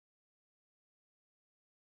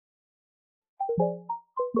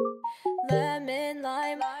Lemon,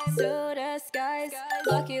 lime, soda, skies,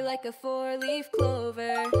 lucky like a four-leaf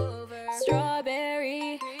clover.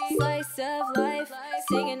 Strawberry, slice of life,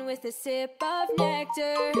 singing with a sip of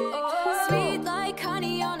nectar. Sweet like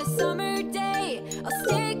honey on a summer day, I'll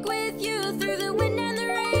stick with you through the wind and the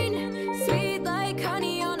rain. Sweet like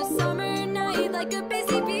honey on a summer night, like a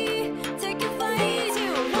busy bee, take a flight.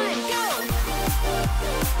 2, 1, go!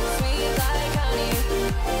 Sweet like honey,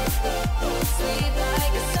 sweet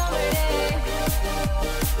like a summer day.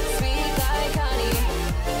 Sweet like honey,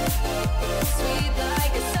 sweet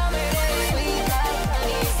like a summer day. Sweet like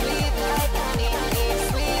honey, sweet like honey, honey.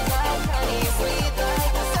 Sweet like honey, sweet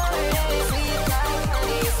like a summer day. Sweet like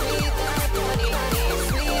honey, sweet like honey, honey.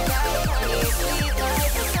 Sweet like honey, sweet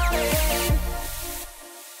like a summer day.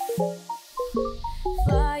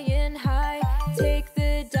 Flying high, take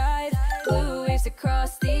the dive, blue waves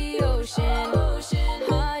across the ocean.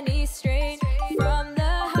 Honey straight from the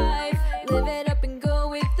hive, live it up and go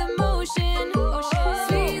with the motion.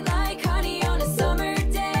 Sweet like honey on a summer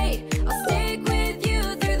day, I'll stick with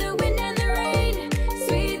you through the wind and the rain.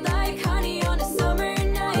 Sweet like honey on a summer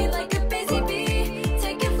night, like a busy bee,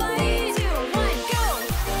 take a flight. 2, 1, go!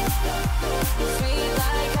 Sweet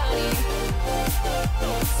like honey,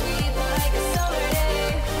 sweet like a summer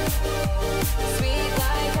day. Sweet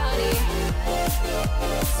like honey,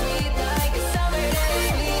 sweet like a summer day.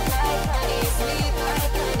 Sweet like honey, sweet like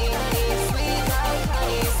honey, honey. Sweet like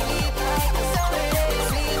honey, sweet like a summer day.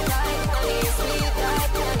 Sweet like honey, sweet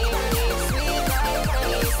like honey, honey. Sweet like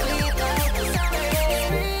honey, sweet like a summer day.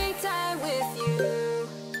 Springtime with you,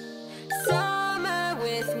 summer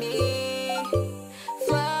with me.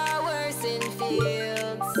 Flowers in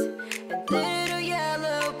fields and little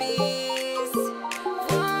yellow bees.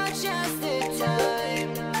 Watch as the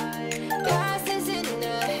time passes in a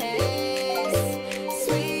haze.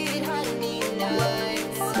 Sweet honey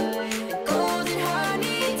nights and golden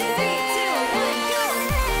honey days. 2, 1, go!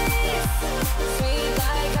 Sweet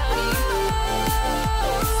like honey,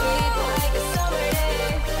 sweet like a summer day.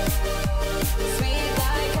 Sweet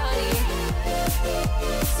like honey,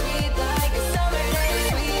 sweet like a summer day.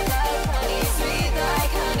 Sweet like honey, sweet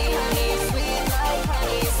like honey, honey. Sweet like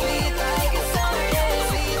honey, sweet like a summer day.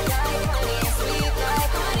 Sweet like honey, sweet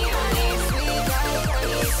like honey, honey. Sweet like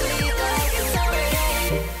honey, sweet like a summer day.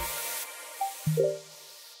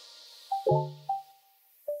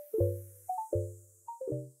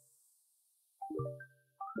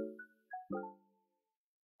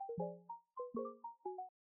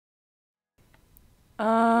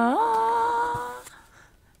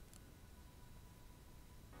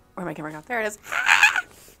 Where my camera go? There it is.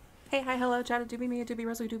 Hey, hi, hello, chat. Doobie me, Doobie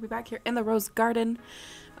Rose, we Doobie back here in the Rose Garden.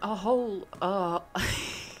 A whole,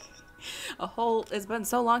 it's been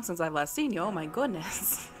so long since I've last seen you. Oh my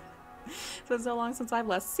goodness. It's been so long since I've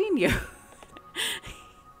last seen you.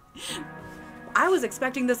 I was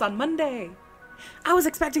expecting this on Monday. so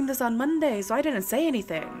I didn't say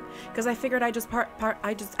anything because I figured I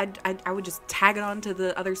would just tag it on to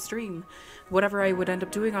the other stream, whatever I would end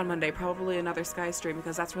up doing on Monday, probably another Sky stream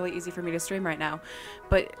because that's really easy for me to stream right now.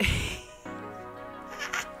 But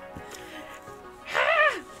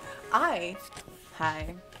hi,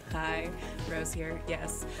 Rose here.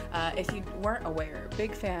 Yes, if you weren't aware,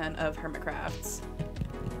 big fan of Hermitcraft.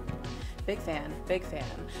 Big fan.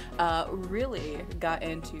 Really got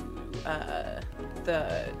into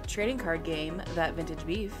the trading card game that Vintage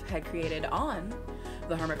Beef had created on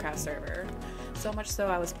the Hermitcraft server. So much so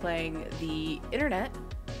I was playing the internet,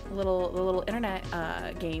 the little internet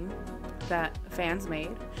game that fans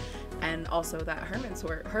made, and also that hermits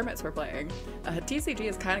were playing. TCG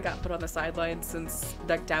has kind of got put on the sidelines since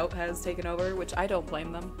Decked Out has taken over, which I don't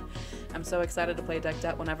blame them. I'm so excited to play Decked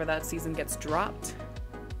Out whenever that season gets dropped.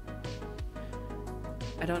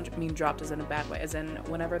 I don't mean dropped as in a bad way, as in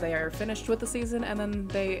whenever they are finished with the season and then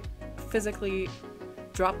they physically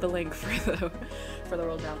drop the link for the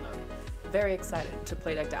world download. Very excited to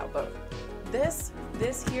play Decked Out, but this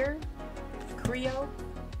here, Creo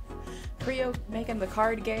making the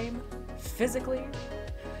card game physically,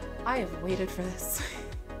 I have waited for this.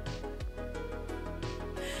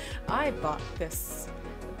 I bought this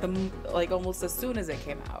like almost as soon as it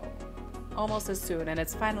came out. Almost as soon, and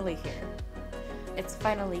it's finally here. It's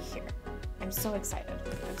finally here. I'm so excited.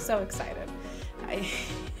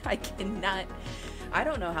 I cannot. I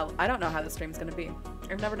don't know how the stream's gonna be.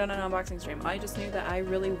 I've never done an unboxing stream. I just knew that I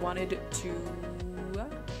really wanted to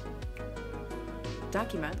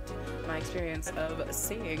document my experience of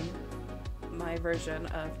seeing my version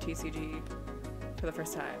of TCG for the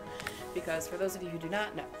first time. Because for those of you who do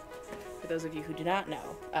not know,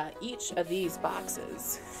 each of these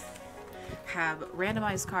boxes have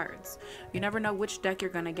randomized cards. You never know which deck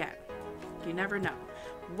you're gonna get. You never know.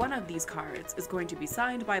 One of these cards is going to be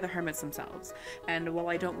signed by the hermits themselves. And while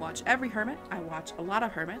I don't watch every hermit, I watch a lot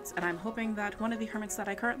of hermits, and I'm hoping that one of the hermits that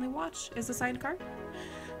I currently watch is a signed card.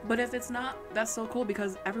 But if it's not, that's so cool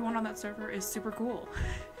because everyone on that server is super cool.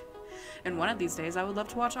 And one of these days I would love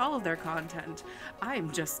to watch all of their content. I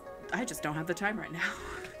just don't have the time right now.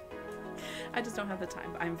 I just don't have the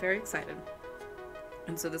time, but I'm very excited.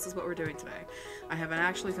 And so this is what we're doing today. I haven't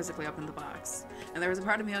actually physically opened the box. And there was a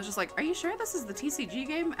part of me I was just like, are you sure this is the TCG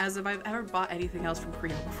game? As if I've ever bought anything else from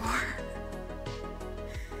Creo before.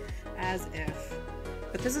 As if.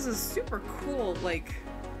 But this is a super cool, like,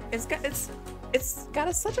 it's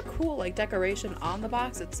got such a cool, like, decoration on the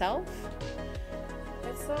box itself.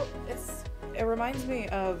 It reminds me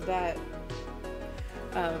of that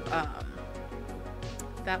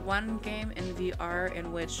one game in VR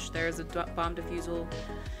in which there's a bomb defusal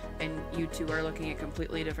and you two are looking at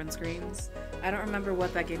completely different screens. I don't remember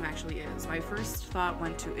what that game actually is. My first thought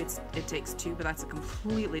went to It Takes Two, but that's a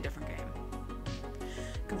completely different game.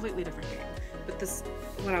 Completely different game. But this,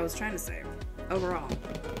 what I was trying to say, overall,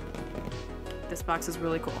 this box is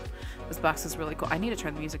really cool. This box is really cool. I need to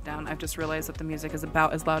turn the music down. I've just realized that the music is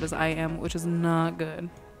about as loud as I am, which is not good.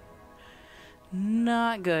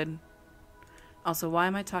 Not good. Also, why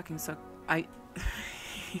am I talking so... I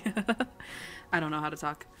don't know how to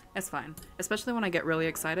talk. It's fine. Especially when I get really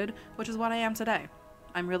excited, which is what I am today.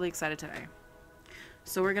 I'm really excited today.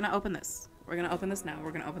 So we're going to open this. We're going to open this now.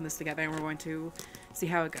 We're going to open this together and we're going to see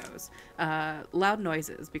how it goes. Loud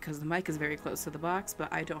noises because the mic is very close to the box,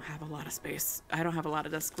 but I don't have a lot of space. I don't have a lot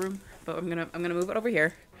of desk room, but I'm going to move it over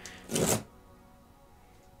here.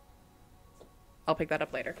 I'll pick that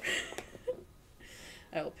up later.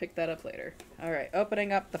 I will pick that up later. Alright,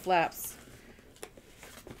 opening up the flaps.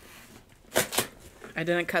 I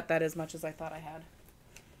didn't cut that as much as I thought I had.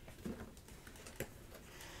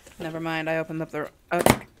 Never mind, I opened up the...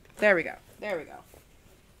 Okay, there we go. There we go.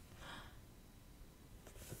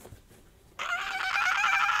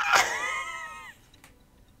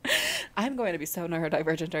 I'm going to be so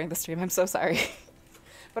neurodivergent during the stream. I'm so sorry.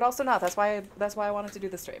 But also not. That's why I wanted to do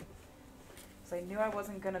the stream. Because I knew I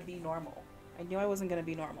wasn't going to be normal. I knew I wasn't going to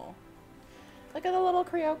be normal. Look at the little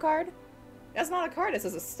Creo card. That's not a card, this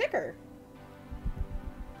is a sticker.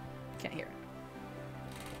 Can't hear it.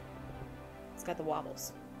 It's got the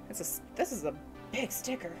wobbles. This is a big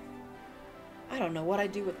sticker. I don't know what I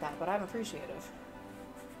do with that, but I'm appreciative.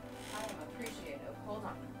 I am appreciative. Hold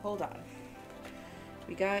on. Hold on.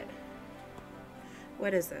 We got...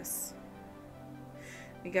 What is this?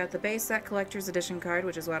 We got the base set collector's edition card,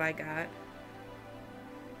 which is what I got.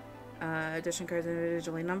 Edition cards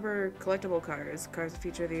individually numbered, collectible cards. Cards that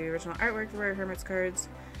feature the original artwork, the rare Hermit's cards.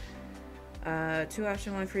 2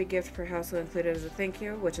 option, 1 free gift per household included as a thank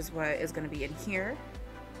you, which is what is going to be in here.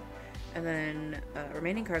 And then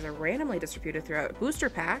remaining cards are randomly distributed throughout booster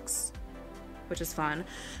packs, which is fun.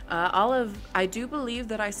 I do believe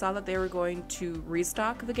that I saw that they were going to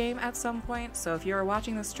restock the game at some point, so if you are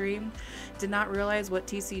watching the stream, did not realize what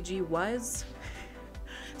TCG was,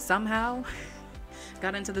 somehow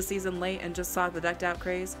got into the season late and just saw the decked out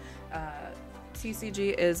craze.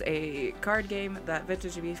 TCG is a card game that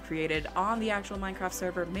Vintage Beef created on the actual Minecraft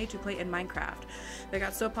server, made to play in Minecraft. They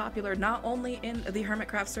got so popular not only in the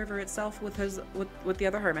Hermitcraft server itself with the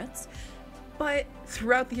other hermits, but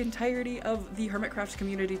throughout the entirety of the Hermitcraft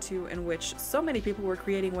community too, in which so many people were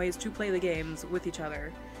creating ways to play the games with each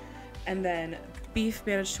other. And then Beef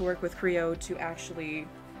managed to work with Creo to actually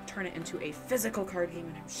turn it into a physical card game,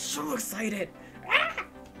 and I'm so excited! Ah!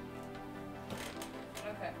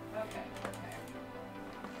 Okay.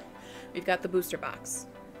 We've got the booster box.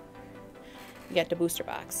 We got the booster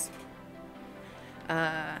box.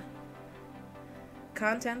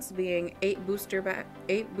 Contents being 8 booster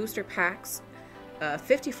packs,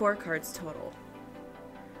 54 cards total.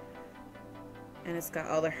 And it's got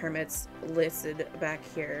all the hermits listed back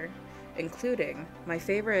here, including my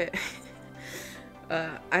favorite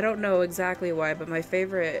I don't know exactly why, but my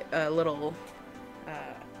favorite little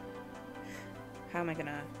how am I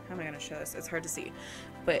gonna show this? It's hard to see,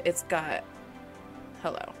 but it's got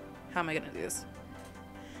hello. How am I gonna do this?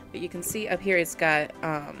 But you can see up here it's got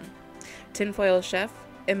Tinfoil Chef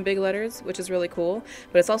in big letters, which is really cool,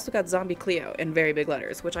 but it's also got Zombie Cleo in very big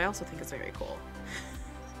letters, which I also think is very cool.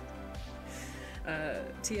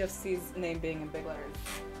 TFC's name being in big letters.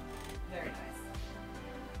 Very nice.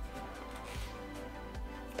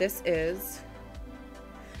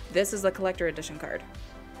 This is the collector edition card.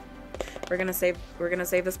 We're gonna save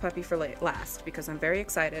this puppy for last because I'm very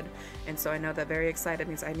excited, and so I know that very excited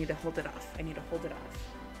means I need to hold it off. I need to hold it off.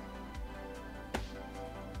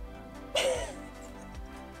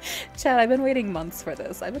 Chad, I've been waiting months for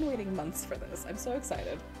this. I've been waiting months for this. I'm so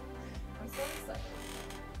excited. I'm so excited.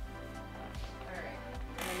 Alright.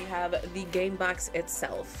 And then you have the game box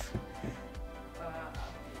itself.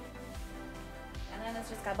 And then it's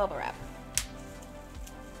just got bubble wrap.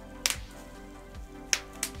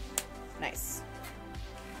 Nice.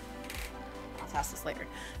 I'll toss this later.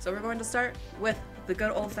 So we're going to start with the good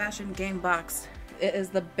old-fashioned game box. It is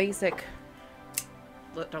the basic...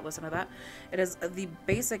 Don't listen to that. It is the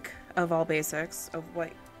basic of all basics of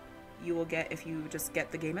what you will get if you just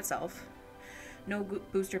get the game itself. No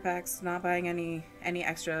booster packs, not buying any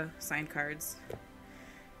extra signed cards.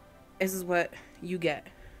 This is what you get.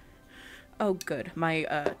 Oh good,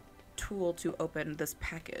 my tool to open this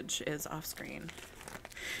package is off screen.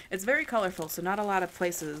 It's very colorful, so not a lot of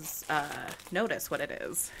places notice what it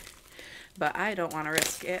is. But I don't want to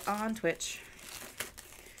risk it on Twitch.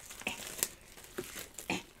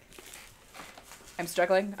 I'm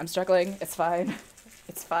struggling. It's fine.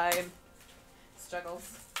 It's fine.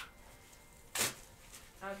 Struggles.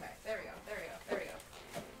 Okay, there we go.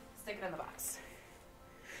 Stick it in the box.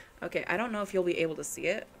 Okay, I don't know if you'll be able to see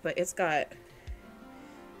it, but it's got...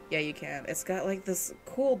 Yeah, you can. It's got like this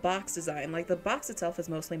cool box design. Like the box itself is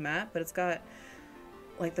mostly matte, but it's got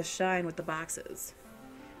like the shine with the boxes,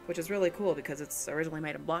 which is really cool because it's originally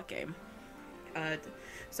made a block game.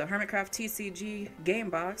 So Hermitcraft TCG game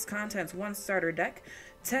box, contents 1 starter deck,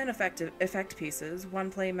 10 effect pieces, 1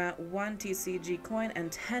 playmat, 1 TCG coin, and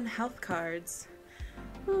 10 health cards.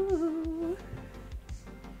 Ooh.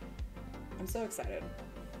 I'm so excited.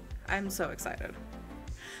 I'm so excited.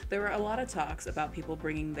 There were a lot of talks about people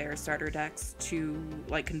bringing their starter decks to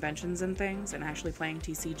like conventions and things and actually playing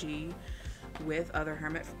TCG with other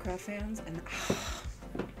Hermitcraft fans, and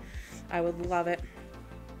I would love it.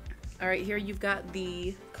 Alright, here you've got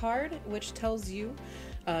the card, which tells you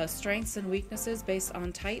strengths and weaknesses based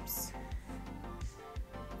on types.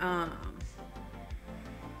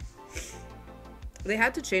 They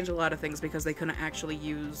had to change a lot of things because they couldn't actually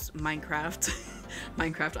use Minecraft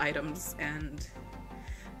Minecraft items and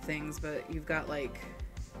things, but you've got like,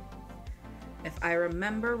 if I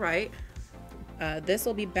remember right, this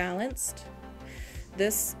will be balanced.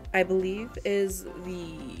 This, I believe, is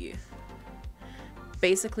the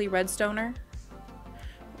basically redstoner,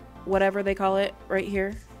 whatever they call it right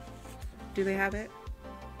here. Do they have it?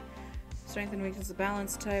 Strength and weakness,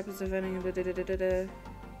 balance type is defending. Builder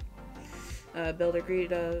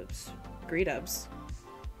greedubs.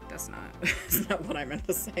 That's not what I meant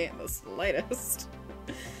to say in the slightest.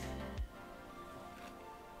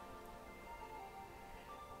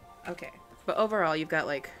 Okay, but overall you've got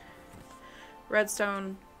like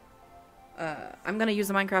redstone. I'm gonna use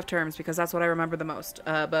the Minecraft terms because that's what I remember the most.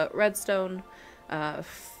 But redstone,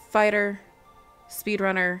 fighter,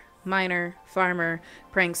 speedrunner, miner, farmer,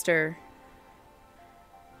 prankster.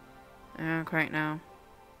 Right now.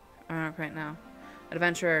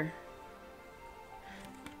 Adventurer.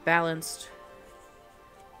 Balanced.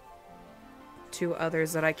 2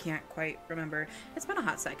 others that I can't quite remember. It's been a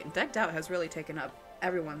hot second. Decked Out has really taken up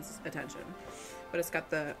everyone's attention. But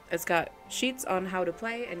it's got sheets on how to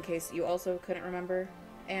play in case you also couldn't remember,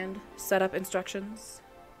 and setup instructions,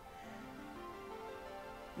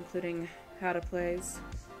 including how to plays,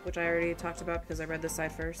 which I already talked about because I read this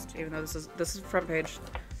side first, even though this is front page,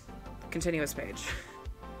 continuous page.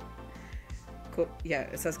 Cool. Yeah,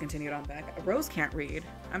 it says continued on back. Rose can't read.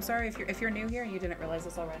 I'm sorry if you're new here and you didn't realize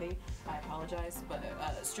this already. I apologize, but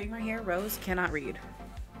streamer here, Rose cannot read.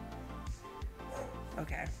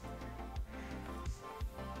 Okay.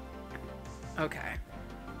 Okay.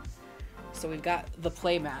 So we've got the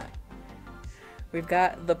playmat. We've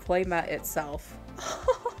got the playmat itself.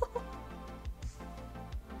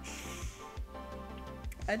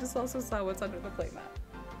 I just also saw what's under the playmat.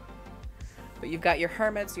 But you've got your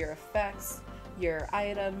hermits, your effects, your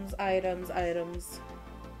items.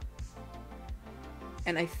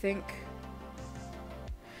 And I think,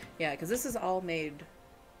 yeah, because this is all made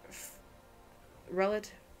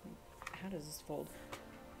relative. How does this fold?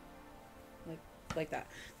 Like that.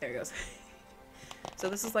 There it goes. So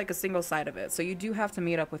this is like a single side of it. So you do have to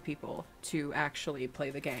meet up with people to actually play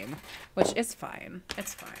the game, which is fine.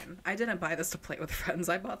 It's fine. I didn't buy this to play with friends.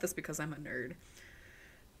 I bought this because I'm a nerd.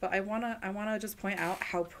 But I wanna just point out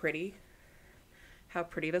how pretty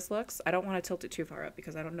this looks. I don't want to tilt it too far up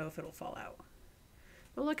because I don't know if it'll fall out.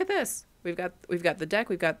 But look at this. We've got the deck.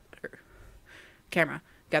 We've got camera.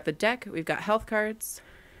 Got the deck. We've got health cards.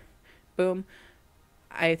 Boom.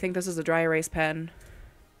 I think this is a dry erase pen.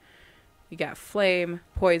 You got flame,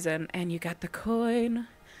 poison, and you got the coin.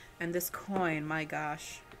 And this coin, my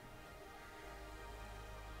gosh.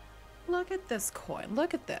 Look at this coin.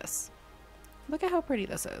 Look at this. Look at how pretty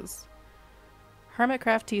this is.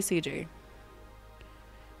 Hermitcraft TCG.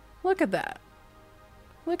 Look at that.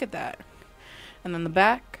 Look at that. And then the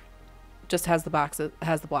back just has the boxes,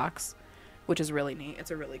 has the blocks, which is really neat.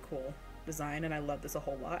 It's a really cool design, and I love this a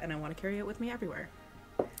whole lot, and I want to carry it with me everywhere.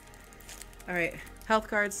 All right, health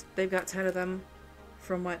cards. They've got 10 of them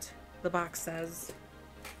from what the box says.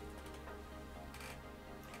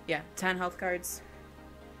 Yeah, 10 health cards.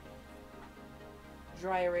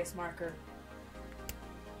 Dry erase marker.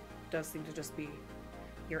 Does seem to just be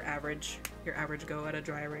your average go at a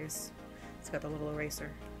dry erase. It's got the little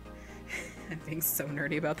eraser. I'm being so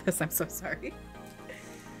nerdy about this. I'm so sorry.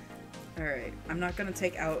 All right, I'm not gonna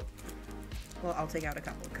take out. Well, I'll take out a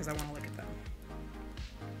couple because I want to look at them.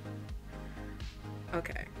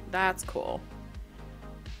 Okay, that's cool.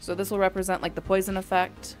 So this will represent like the poison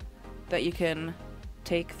effect that you can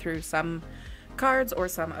take through some cards or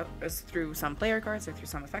through some player cards or through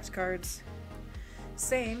some effect cards.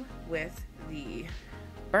 Same with the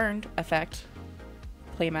burned effect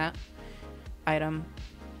playmat item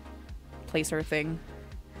placer thing.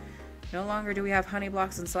 No longer do we have honey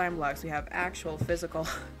blocks and slime blocks. We have actual physical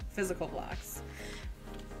blocks.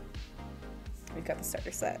 We've got the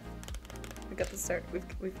starter set. We've got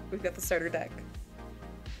the starter deck.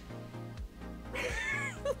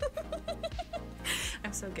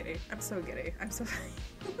 I'm so giddy. I'm so giddy. I'm so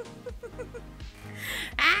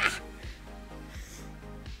ah!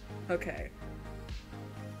 Okay.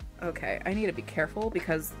 Okay, I need to be careful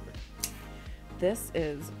because this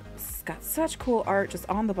is got such cool art just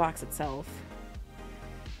on the box itself.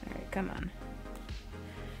 Alright, come on.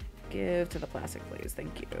 Give to the plastic, please.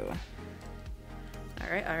 Thank you.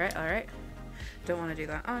 Alright, alright, alright. Don't want to do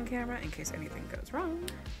that on camera in case anything goes wrong.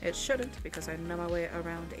 It shouldn't because I know my way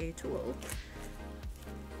around a tool.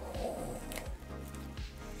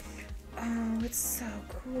 Oh, it's so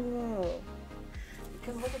cool.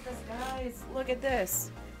 Because look at this, guys. Look at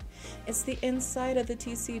this. It's the inside of the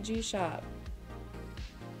TCG shop.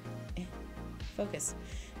 Focus.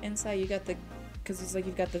 Inside you got the, because it's like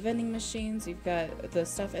you've got the vending machines, you've got the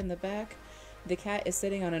stuff in the back. The cat is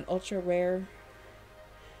sitting on an ultra rare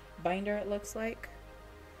binder, it looks like.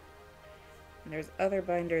 And there's other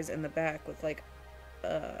binders in the back with like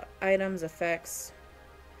items, effects,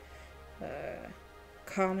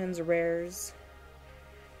 commons, rares,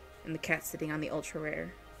 and the cat sitting on the ultra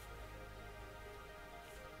rare.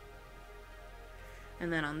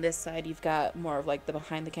 And then on this side you've got more of like the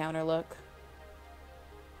behind the counter look,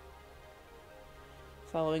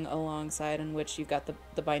 following alongside, in which you've got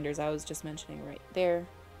the binders I was just mentioning right there,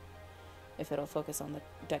 if it'll focus on the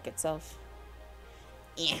deck itself.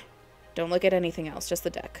 Yeah, don't look at anything else, just the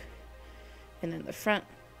deck. And then the front,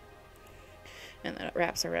 and then it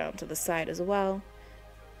wraps around to the side as well.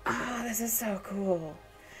 Oh, this is so cool.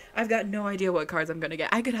 I've got no idea what cards I'm gonna get.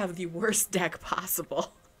 I could have the worst deck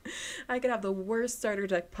possible. I could have the worst starter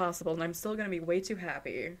deck possible, and I'm still gonna be way too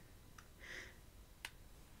happy.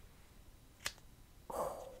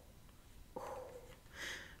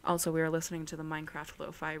 Also, we are listening to the Minecraft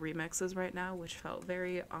lo-fi remixes right now, which felt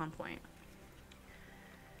very on point.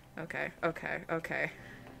 Okay, okay, okay.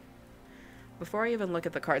 Before I even look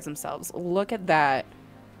at the cards themselves, look at that.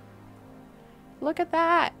 Look at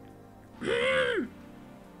that!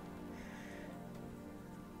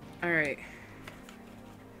 Alright.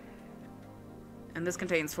 And this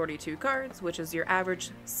contains 42 cards, which is your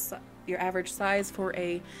average size for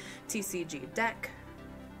a TCG deck.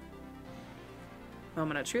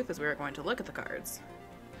 Moment of truth is we are going to look at the cards.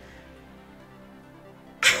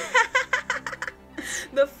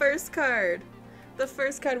 The first card. The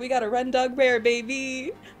first card, we got a Run Dog Bear,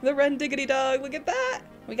 baby. The Run Diggity Dog, look at that.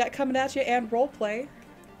 We got Coming At You and Roleplay.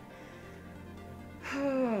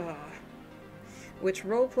 Which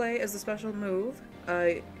roleplay is a special move.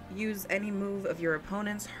 Use any move of your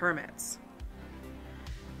opponent's hermits.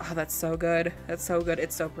 Oh, that's so good. That's so good.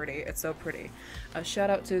 It's so pretty. It's so pretty. Shout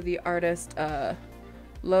out to the artist,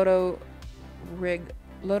 Loto Rig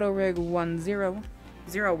 1001.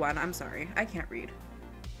 I'm sorry, I can't read.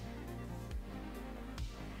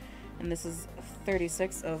 And this is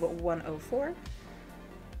 36 of 104.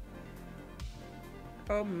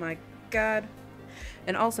 Oh my god.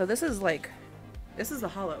 And also, this is a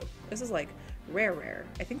holo. This is like rare.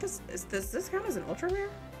 I think does this count as an ultra rare?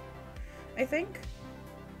 I think.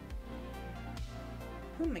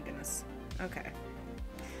 Oh my goodness. Okay.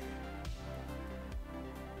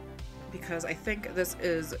 Because I think this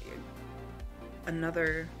is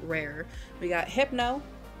another rare. We got Hypno.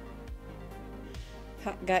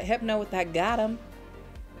 Got Hypno with that got him.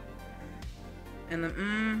 And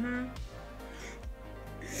then,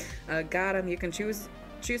 Got him. You can choose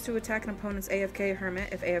to attack an opponent's AFK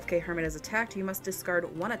Hermit. If AFK Hermit is attacked, you must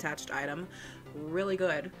discard one attached item. Really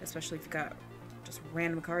good, especially if you got just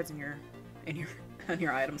random cards in your on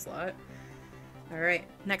your item slot. All right,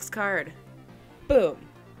 next card. Boom,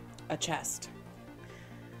 a chest.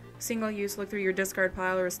 Single use. Look through your discard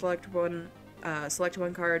pile or select one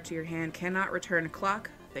card to your hand. Cannot return clock.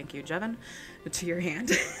 Thank you, Jevin. To your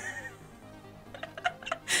hand.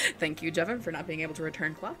 Thank you, Jevin, for not being able to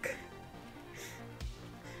return clock.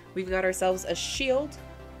 We've got ourselves a shield,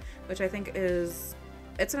 which I think is,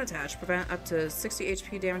 it's an attach. Prevent up to 60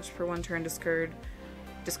 HP damage per one turn. Discard?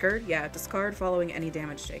 Yeah, discard following any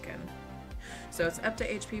damage taken. So it's up to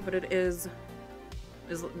HP, but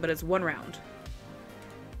it's 1 round.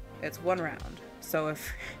 It's 1 round. So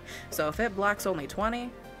if it blocks only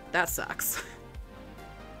 20, that sucks.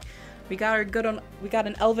 We got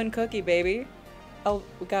an elven cookie, baby.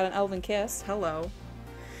 We got an elven kiss. Hello.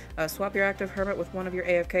 Swap your active hermit with one of your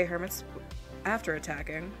AFK hermits after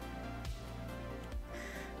attacking.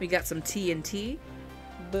 We got some TNT.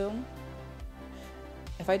 Boom.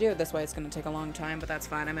 If I do it this way, it's going to take a long time, but that's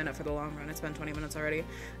fine. I'm in it for the long run. It's been 20 minutes already.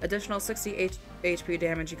 Additional 60 HP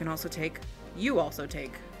damage. You also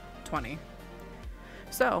take 20.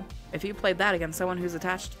 So, if you played that against someone who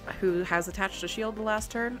has attached a shield the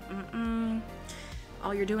last turn,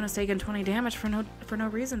 all you're doing is taking 20 damage for no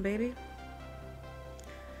reason, baby.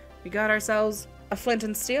 We got ourselves a Flint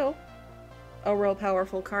and Steel. A real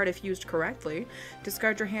powerful card if used correctly.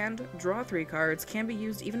 Discard your hand, draw 3 cards. Can be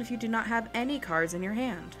used even if you do not have any cards in your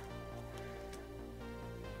hand.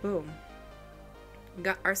 Boom. We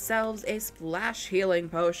got ourselves a Splash Healing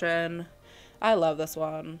Potion. I love this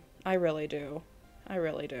one. I really do. I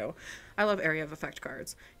really do. I love Area of Effect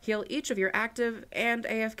cards. Heal each of your active and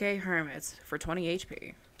AFK hermits for 20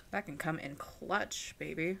 HP. That can come in clutch,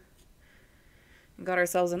 baby. We got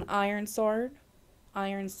ourselves an Iron Sword.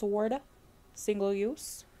 Iron Sword. Single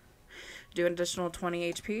use. Do an additional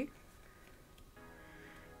 20 HP.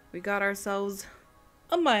 We got ourselves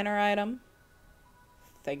a minor item.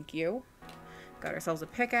 Thank you. Got ourselves a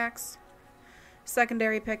pickaxe.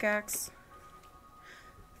 Secondary pickaxe.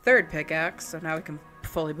 Third pickaxe, so now we can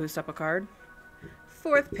fully boost up a card.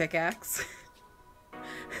 Fourth pickaxe.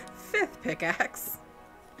 Fifth pickaxe.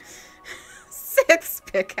 Sixth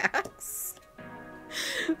pickaxe.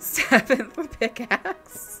 Seventh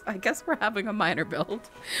pickaxe. I guess we're having a minor build,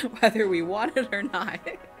 whether we want it or not.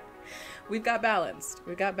 We've got balanced.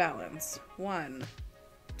 We've got balance. 1,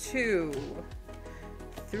 2,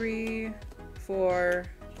 3, 4,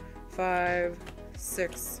 5,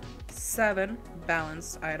 6, 7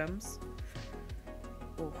 balanced items.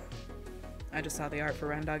 Ooh. I just saw the art for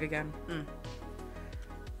Rendog again.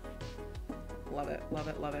 Love it, love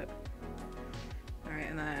it, love it. Alright,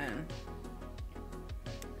 and then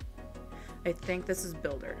I think this is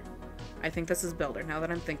Builder. I think this is Builder, now that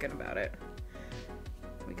I'm thinking about it.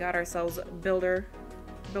 We got ourselves Builder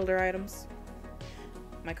items.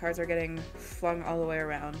 My cards are getting flung all the way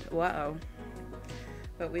around. Whoa.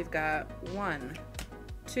 But we've got 1,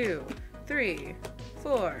 2, 3,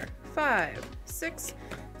 4, 5, 6,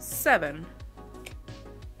 7,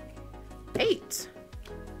 8,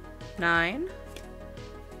 9,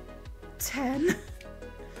 10,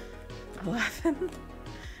 11,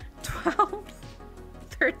 12,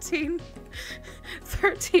 13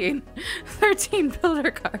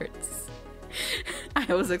 builder cards.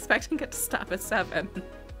 I was expecting it to stop at 7.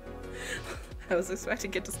 I was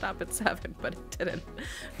expecting it to stop at 7, but it didn't.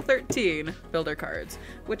 13 builder cards,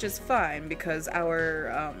 which is fine because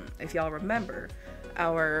our, if y'all remember,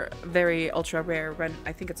 our very ultra rare Ren,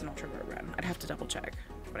 I think it's an ultra rare Ren. I'd have to double check,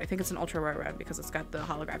 but I think it's an ultra rare Ren because it's got the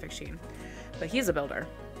holographic sheen. But he's a builder.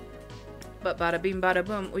 But bada beam bada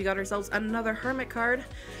boom, we got ourselves another Hermit card.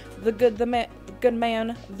 The good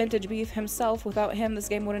man, Vintage Beef himself. Without him, this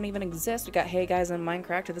game wouldn't even exist. We got Hey Guys in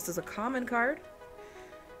Minecraft. This is a common card.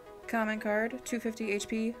 Common card, 250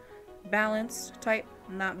 HP, balanced type,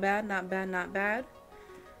 not bad, not bad, not bad.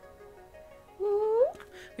 Woo.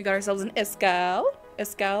 We got ourselves an Iskall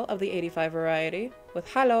of the 85 variety with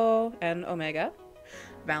Halo and Omega.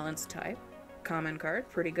 Balanced type, common card,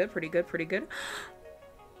 pretty good, pretty good, pretty good.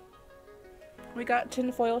 We got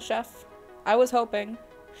Tinfoil Chef. I was hoping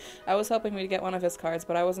we'd get one of his cards,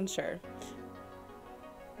 but I wasn't sure.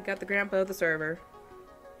 We got the Grandpa of the server.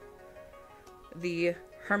 The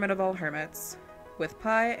Hermit of all Hermits with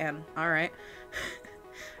Pie and, alright,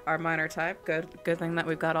 our minor type. Good thing that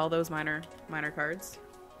we've got all those minor cards.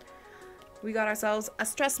 We got ourselves a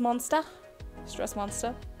Stress Monster. Stress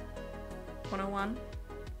Monster 101.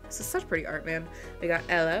 This is such pretty art, man. We got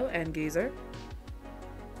Elo and Geezer.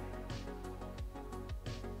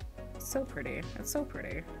 so pretty. It's so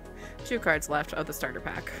pretty. 2 cards left of the starter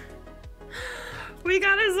pack. We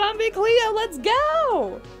got a Zombie Cleo! Let's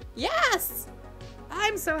go! Yes!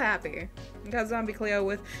 I'm so happy. We got Zombie Cleo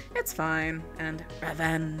with It's Fine and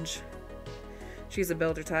Revenge. She's a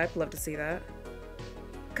builder type. Love to see that.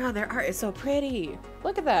 God, their art is so pretty.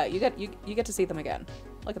 Look at that. You get to see them again.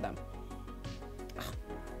 Look at them. Oh.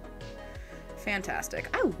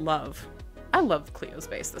 Fantastic. I love Cleo's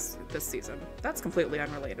base this season. That's completely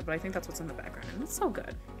unrelated, but I think that's what's in the background. And it's so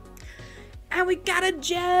good. And we got a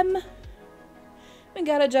gem. We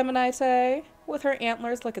got a Gemini Tay with her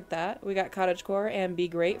antlers. Look at that. We got Cottagecore and Be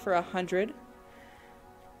Great for 100.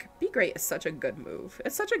 Be Great is such a good move.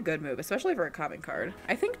 It's such a good move, especially for a common card.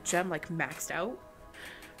 I think Gem like maxed out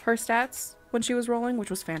her stats when she was rolling, which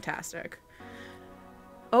was fantastic.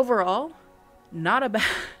 Overall, not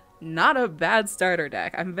a bad starter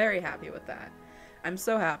deck. I'm very happy with that. I'm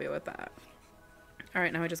so happy with that. All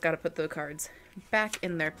right, now I just got to put the cards back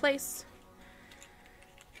in their place.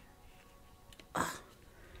 Oh.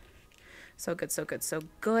 So good, so good, so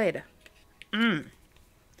good.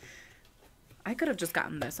 I could have just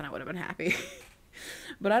gotten this and I would have been happy.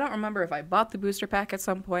 But I don't remember if I bought the booster pack at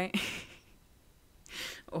some point.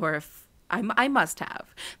 Or if I must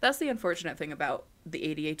have. That's the unfortunate thing about the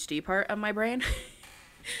ADHD part of my brain.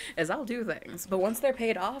 Is I'll do things, but once they're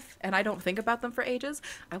paid off and I don't think about them for ages,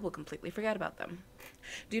 I will completely forget about them.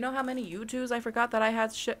 Do you know how many U2s I forgot that I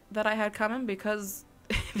had coming because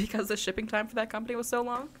the shipping time for that company was so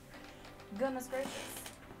long? Goodness gracious.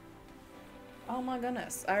 Oh my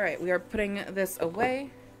goodness. All right, we are putting this away.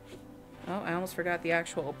 Oh, I almost forgot the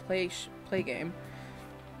actual play game.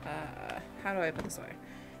 How do I put this away?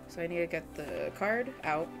 So I need to get the card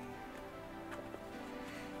out.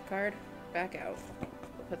 Card back out.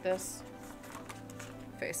 We'll put this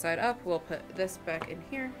face side up. We'll put this back in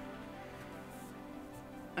here.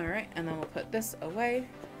 All right, and then we'll put this away.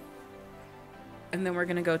 And then we're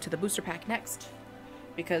gonna go to the booster pack next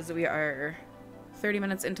because we are 30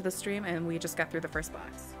 minutes into the stream and we just got through the first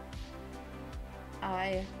box.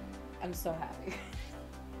 I am so happy.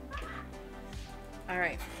 All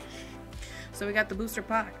right. So we got the booster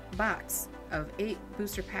box of 8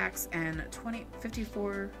 booster packs and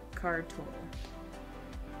 54 card total.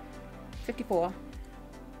 54. All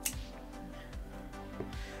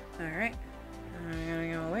right. I'm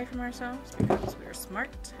gonna go away from ourselves because we are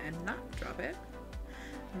smart and not drop it.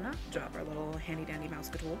 Not drop our little handy dandy mouse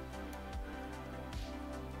tool.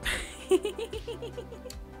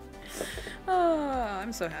 Oh,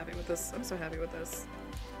 I'm so happy with this. I'm so happy with this.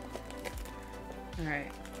 All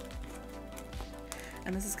right.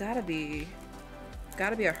 And this has gotta be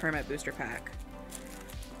a Hermit booster pack.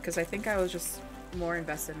 Because I think I was just more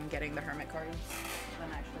invested in getting the Hermit cards than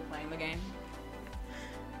actually playing the game.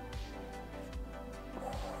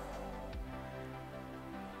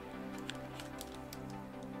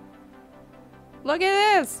 Look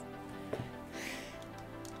at this!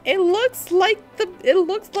 It looks like the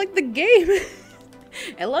game.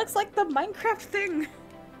 It looks like the Minecraft thing.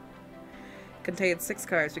 Contains 6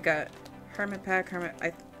 cards. We got Hermit pack,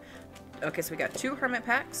 okay, so we got 2 Hermit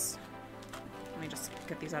packs. Let me just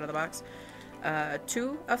get these out of the box.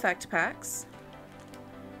 2 effect packs,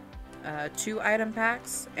 2 item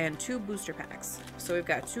packs, and 2 booster packs. So we've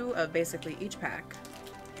got 2 of basically each pack.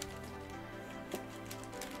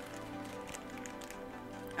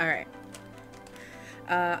 Alright.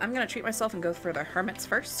 I'm gonna treat myself and go for the Hermits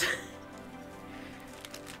first.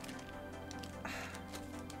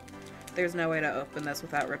 There's no way to open this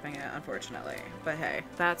without ripping it, unfortunately. But hey,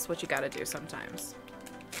 that's what you gotta do sometimes.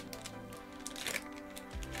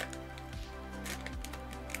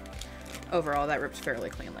 Overall, that ripped fairly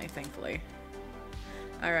cleanly, thankfully.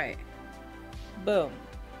 Alright. Boom.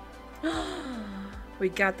 We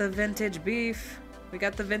got the vintage beef. We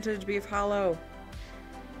got the vintage beef hollow.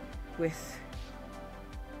 With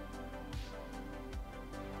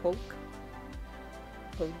Poke?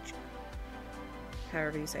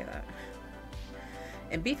 However you say that.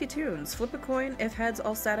 And Beefy Tunes. Flip a coin if heads,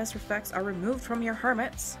 all status effects are removed from your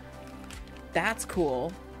hermits. That's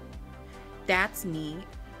cool. That's neat.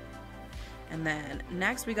 And then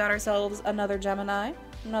next we got ourselves another Gemini.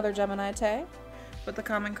 Another Gemini Tay. With the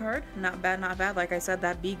common card. Not bad, not bad. Like I said,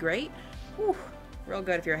 that'd be great. Whew. Real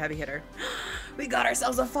good if you're a heavy hitter. We got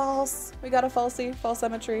ourselves a false. We got a falsie. False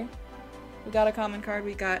Symmetry. We got a common card.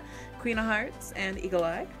 We got Queen of Hearts and Eagle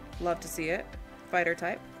Eye. Love to see it. Fighter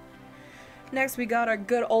type. Next we got our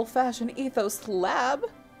good old-fashioned Ethos Slab.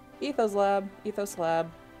 Ethos Lab. Ethos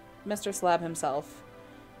Slab. Mr. Slab himself.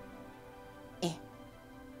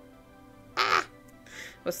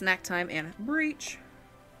 With Snack Time and Breach.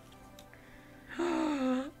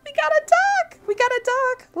 We We got a duck! We got a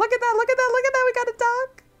duck! Look at that, look at that, look at that, we got a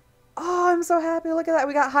duck! Oh, I'm so happy, look at that.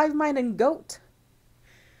 We got Hive Mind and Goat.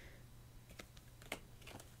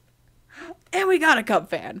 And we got a Cub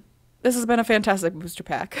fan. This has been a fantastic booster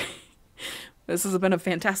pack. This has been a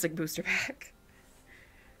fantastic booster pack.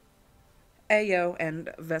 Ayo and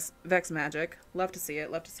Vex Magic. Love to see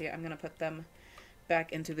it, love to see it. I'm going to put them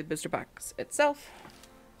back into the booster box itself.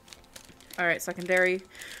 Alright, secondary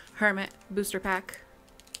Hermit booster pack.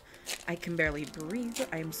 I can barely breathe.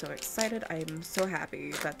 I am so excited. I am so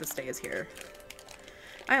happy that this day is here.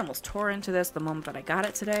 I almost tore into this the moment that I got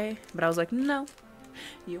it today, but I was like, no.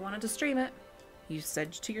 You wanted to stream it. You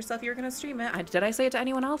said to yourself you were going to stream it. Did I say it to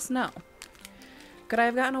anyone else? No. Could I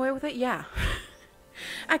have gotten away with it? Yeah.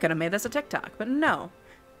 I could have made this a TikTok, but no.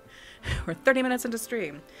 We're 30 minutes into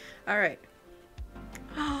stream. Alright.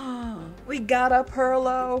 We got a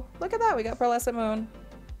Perlo. Look at that. We got Pearlescent Moon.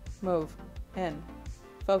 Move. In.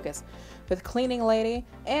 Focus. With Cleaning Lady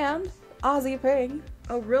and Aussie Ping.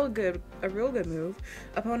 A real good move.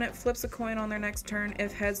 Opponent flips a coin on their next turn.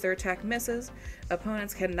 If heads, their attack misses.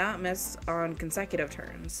 Opponents cannot miss on consecutive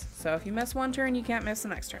turns. So if you miss one turn, you can't miss the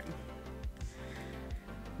next turn.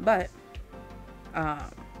 But,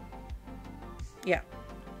 yeah,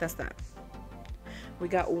 that's that. We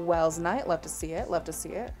got Wells Knight. Love to see it. Love to see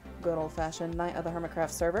it. Good old-fashioned Knight of the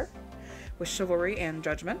Hermitcraft server with Chivalry and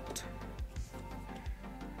Judgment.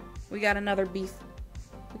 We got another beef.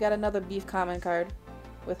 We got another beef common card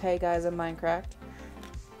with Hey Guys in Minecraft.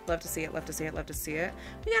 Love to see it. Love to see it. Love to see it.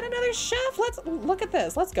 We got another chef. Let's look at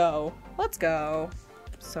this. Let's go. Let's go.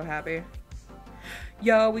 So happy.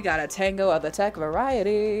 Yo, we got a Tango of the Tech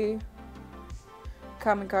variety.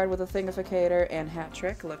 Common card with a Thingificator and Hat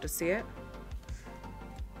Trick. Love to see it.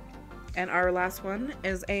 And our last one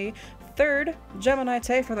is a third Gemini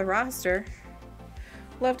Tay for the roster.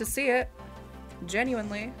 Love to see it.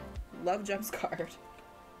 Genuinely love Gem's card.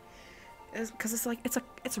 Because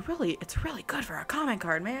it's really good for a common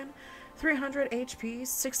card, man. 300 HP,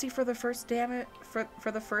 60 for the first damage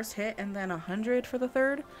for the first hit, and then 100 for the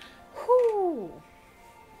third. Whoo!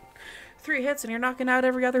 3 hits and you're knocking out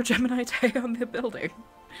every other Gemini Tay on the building.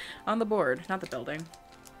 On the board, not the building.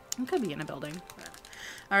 It could be in a building.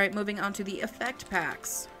 Alright, moving on to the effect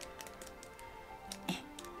packs.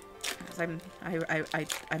 I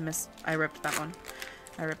ripped that one.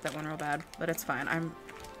 I ripped that one real bad, but it's fine.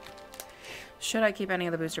 Should I keep any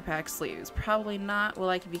of the booster pack sleeves? Probably not. Will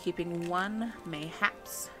I be keeping one?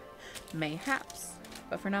 Mayhaps. Mayhaps.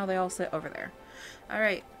 But for now, they all sit over there.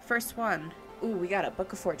 Alright, first one. Ooh, we got a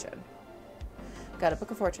Book of Fortune. Got a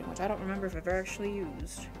Book of Fortune, which I don't remember if I've ever actually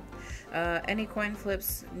used. Any coin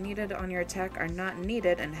flips needed on your attack are not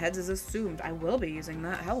needed, and heads is assumed. I will be using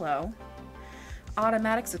that. Hello.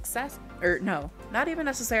 Automatic success. Or, no. Not even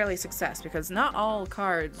necessarily success, because not all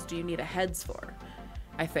cards do you need a heads for.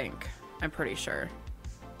 I think. I'm pretty sure.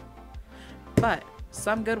 But,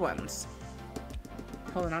 some good ones.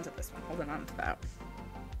 Holding on to this one. Holding on to that.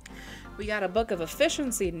 We got a Book of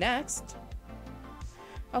Efficiency next.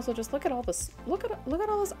 Also, just look at all this. Look at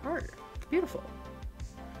all this art. It's beautiful.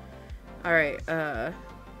 All right.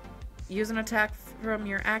 Use an attack from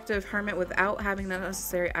your active Hermit without having the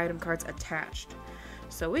necessary item cards attached.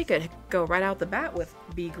 So we could go right out the bat with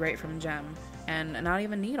Be Great from Gem and not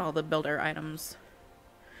even need all the builder items.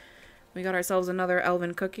 We got ourselves another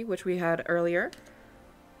Elven Cookie, which we had earlier.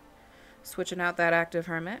 Switching out that active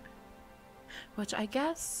Hermit, which I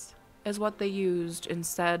guess is what they used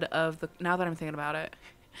instead of the. Now that I'm thinking about it,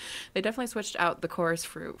 they definitely switched out the Chorus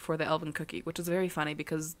Fruit for the Elven Cookie, which is very funny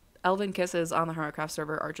because Elven Kisses on the Hermitcraft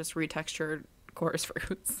server are just retextured Chorus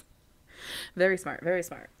Fruits. Very smart, very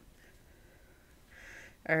smart.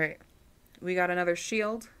 Alright. We got another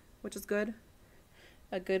Shield, which is good.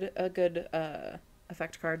 A good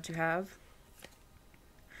effect card to have.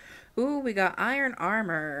 Ooh, we got Iron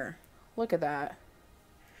Armor. Look at that.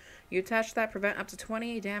 You attach that, prevent up to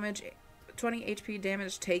 20 HP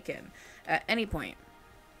damage taken at any point.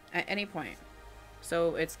 At any point.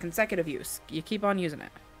 So it's consecutive use. You keep on using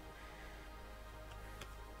it.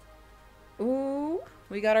 Ooh,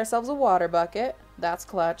 we got ourselves a water bucket. That's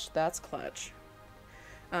clutch. That's clutch.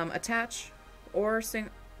 Attach or it's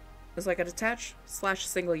like an attach /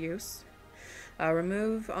 single use.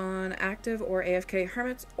 Remove on active or AFK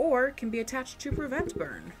hermits, or can be attached to prevent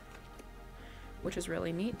burn, which is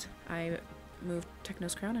really neat. I moved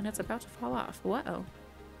Techno's crown and it's about to fall off. Whoa.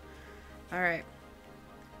 Alright.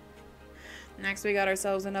 Next we got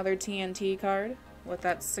ourselves another TNT card with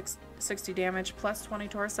that 60 damage plus 20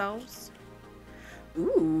 to ourselves.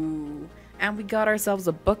 Ooh. And we got ourselves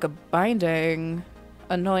a Book of Binding.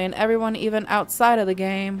 Annoying everyone even outside of the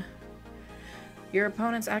game. Your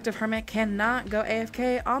opponent's active hermit cannot go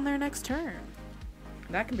AFK on their next turn.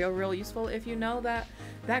 That can be real useful if you know that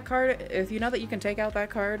card, if you know that you can take out that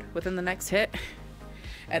card within the next hit,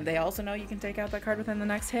 and they also know you can take out that card within the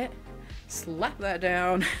next hit. Slap that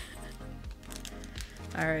down.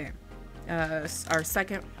 Alright. Our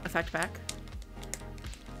second effect pack.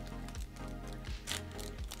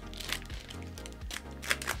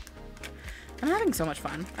 I'm having so much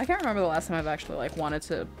fun. I can't remember the last time I've actually like wanted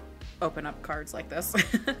to open up cards like this.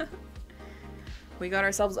 We got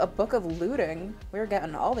ourselves a Book of Looting. We're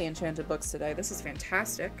getting all the enchanted books today. This is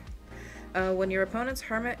fantastic. When your opponent's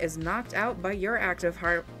hermit is knocked out by your active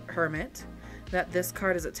hermit that this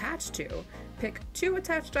card is attached to, pick 2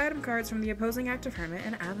 attached item cards from the opposing active hermit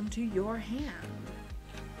and add them to your hand.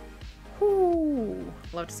 Whoo!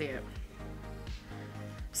 Love to see it.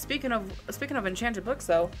 Speaking of enchanted books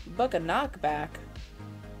though, Book of Knockback.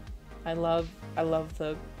 I love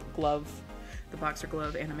the glove, the boxer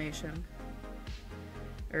glove animation.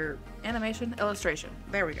 Illustration.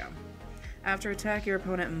 There we go. After attack, your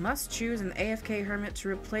opponent must choose an AFK hermit to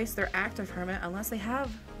replace their active hermit unless they have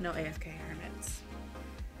no AFK hermits.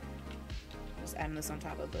 Just adding this on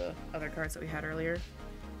top of the other cards that we had earlier.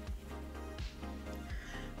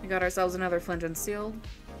 We got ourselves another Flint and Steel,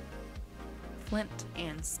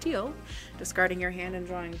 discarding your hand and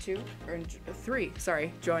drawing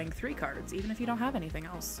drawing 3 cards, even if you don't have anything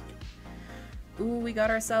else. Ooh, we got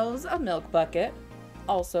ourselves a Milk Bucket.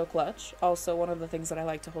 Also clutch. Also one of the things that I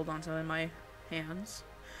like to hold onto in my hands.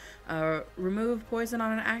 Remove poison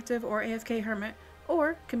on an active or AFK hermit,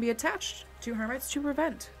 or can be attached to hermits to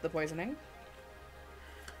prevent the poisoning.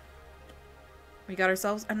 We got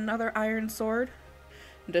ourselves another Iron Sword.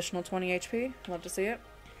 Additional 20 HP. Love to see it.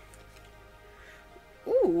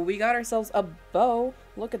 Ooh, we got ourselves a bow.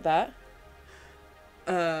 Look at that.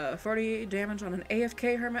 40 damage on an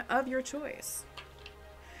AFK hermit of your choice.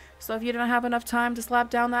 So if you don't have enough time to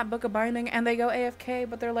slap down that Book of Binding and they go AFK,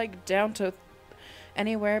 but they're like down to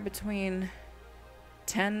anywhere between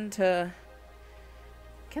 10 to...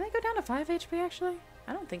 Can they go down to 5 HP actually?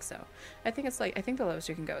 I don't think so. I think the lowest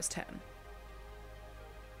you can go is 10.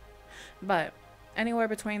 But anywhere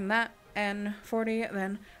between that and 40,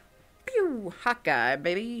 then pew, hot guy,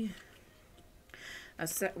 baby.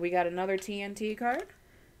 We got another TNT card.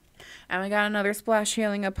 And we got another Splash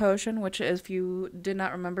Healing a Potion, which, if you did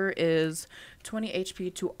not remember, is 20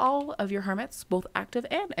 HP to all of your hermits, both active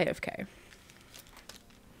and AFK.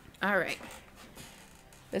 Alright.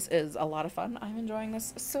 This is a lot of fun. I'm enjoying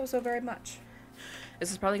this so very much.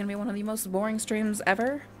 This is probably going to be one of the most boring streams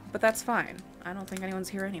ever, but that's fine. I don't think anyone's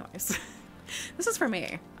here anyways. This is for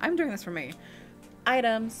me. I'm doing this for me.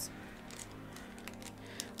 Items.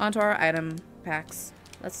 Onto our item packs.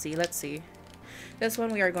 Let's see. This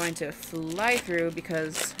one we are going to fly through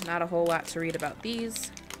because not a whole lot to read about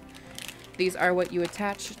these. These are what you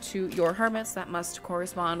attach to your hermits that must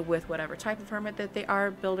correspond with whatever type of hermit that they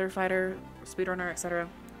are, builder, fighter, speedrunner, etc.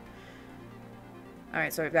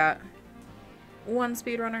 Alright, so we've got 1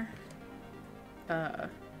 speedrunner,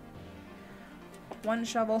 1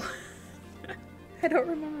 shovel. I don't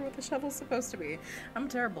remember what the shovel's supposed to be. I'm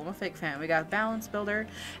terrible, I'm a fake fan. We got balance builder.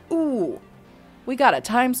 Ooh! We got a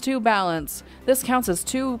 ×2 balance. This counts as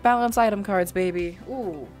 2 balance item cards, baby.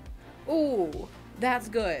 Ooh. Ooh. That's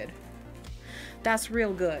good. That's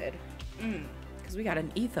real good. Because we got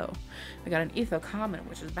an Etho. We got an Etho common,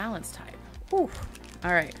 which is balance type. Ooh.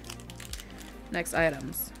 Alright. Next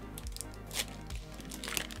items.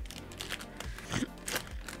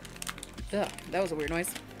 Ugh, that was a weird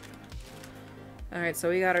noise. Alright, so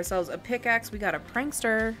we got ourselves a pickaxe. We got a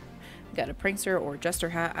prankster. Got a prankster or jester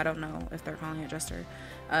hat. I don't know if they're calling it jester.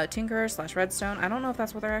 Tinkerer / redstone. I don't know if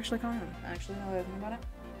that's what they're actually calling them. Actually, now that I think about it.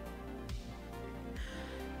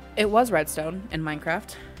 It was redstone in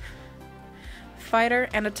Minecraft. Fighter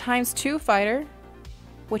and a ×2 fighter,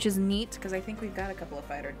 which is neat because I think we've got a couple of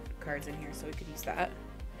fighter cards in here, so we could use that.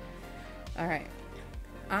 Alright.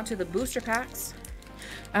 On to the booster packs.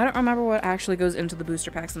 I don't remember what actually goes into the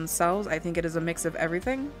booster packs themselves. I think it is a mix of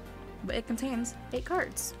everything, but it contains 8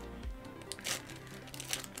 cards.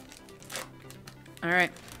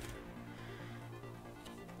 Alright.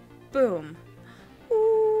 Boom.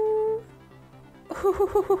 Ooh.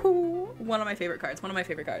 Ooh. One of my favorite cards.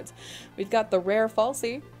 We've got the rare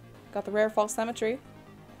Falsey. Got the rare False Symmetry.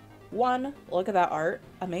 1, look at that art.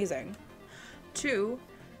 Amazing. 2,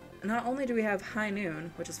 not only do we have High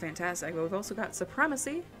Noon, which is fantastic, but we've also got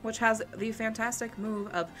Supremacy, which has the fantastic move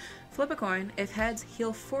of flip a coin. If heads,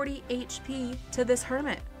 heal 40 HP to this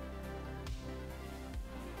hermit.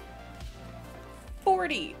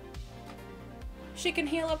 40! She can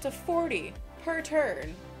heal up to 40 per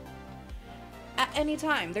turn. At any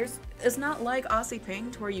time. It's not like Aussie Ping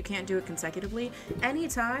to where you can't do it consecutively.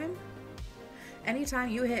 Anytime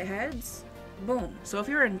you hit heads, boom. So if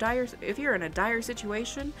you're in a dire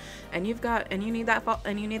situation and you need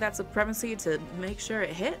that supremacy to make sure it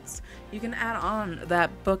hits, you can add on that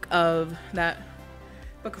book of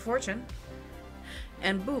fortune,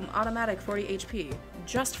 and boom, automatic 40 HP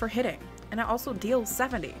just for hitting. And it also deals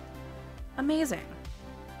 70. Amazing.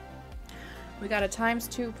 We got a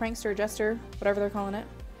 ×2 prankster, jester, whatever they're calling it.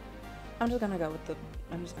 I'm just gonna go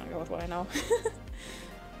with what I know.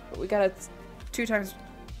 But we got a 2x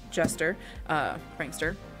jester,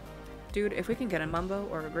 prankster. Dude, if we can get a mumbo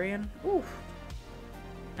or a grand, ooh.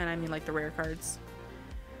 And I mean like the rare cards.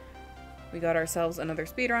 We got ourselves another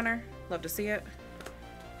speedrunner. Love to see it.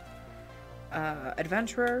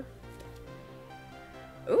 Adventurer.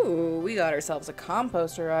 Ooh, we got ourselves a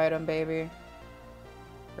composter item, baby.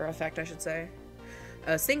 Or effect, I should say.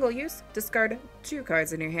 Single use, discard 2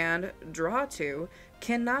 cards in your hand, draw 2,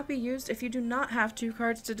 cannot be used if you do not have 2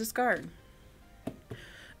 cards to discard.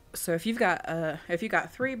 So if you've got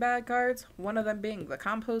 3 bad cards, one of them being the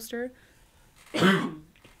composter,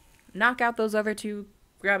 knock out those other 2,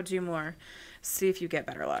 grab 2 more, see if you get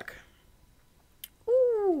better luck.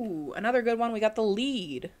 Ooh, another good one, we got the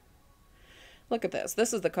lead. Look at this.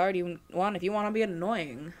 This is the card you want if you want to be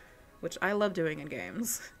annoying, which I love doing in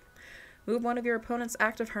games. Move one of your opponent's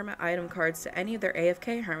active Hermit item cards to any of their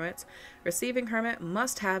AFK Hermits. Receiving Hermit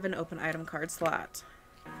must have an open item card slot.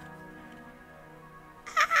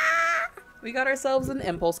 We got ourselves an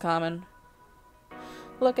Impulse Common.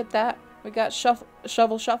 Look at that. We got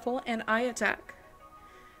Shovel Shuffle and Eye Attack.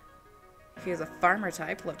 He is a farmer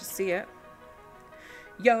type. Love to see it.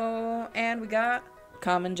 Yo, and we got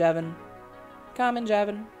Common Jevin. Common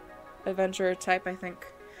Jevin. Adventurer type, I think.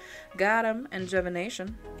 Got him. And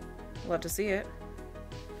Jevination. Love to see it.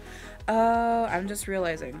 I'm just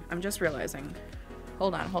realizing.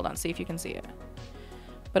 Hold on. See if you can see it.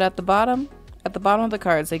 But at the bottom of the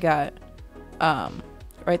cards, they got,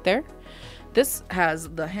 right there. This has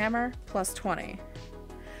the hammer plus 20.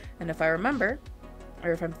 And if I remember,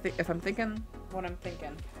 or if I'm thinking what I'm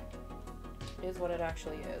thinking, is what it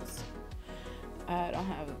actually is.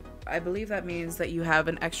 I believe that means that you have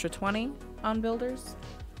an extra 20 on builders.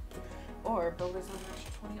 Or builders with an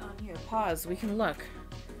extra 20 on you. Pause, we can look.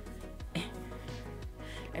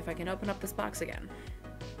 If I can open up this box again.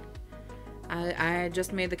 I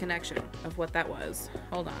just made the connection of what that was.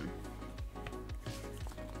 Hold on.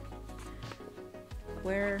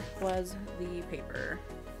 Where was the paper?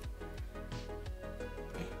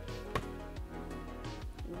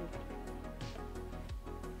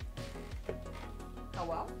 Oh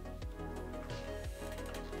well.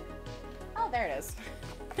 Oh, there it is.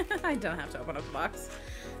 I don't have to open up the box.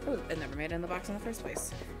 Oh, it never made it in the box in the first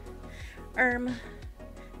place.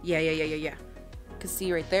 Yeah. Cause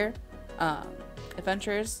see right there,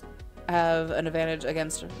 adventurers have an advantage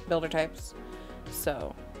against builder types.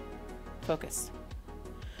 So, focus.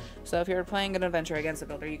 So if you're playing an adventure against a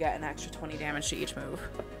builder, you get an extra 20 damage to each move,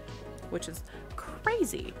 which is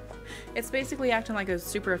crazy. It's basically acting like a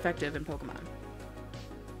super effective in Pokemon,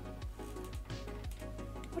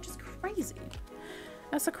 which is crazy.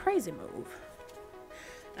 That's a crazy move.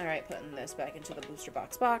 All right, putting this back into the booster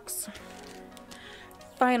box.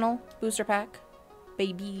 Final booster pack,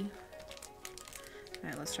 baby. All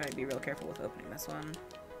right, let's try to be real careful with opening this one.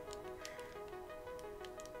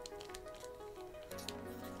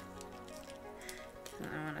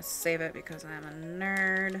 I want to save it because I'm a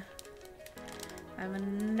nerd. I'm a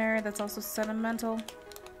nerd that's also sentimental.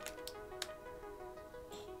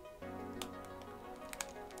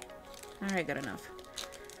 Alright, good enough.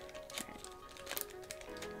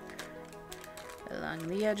 Right. Along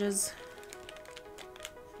the edges.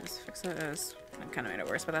 Let's fix that. I kind of made it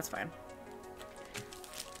worse, but that's fine.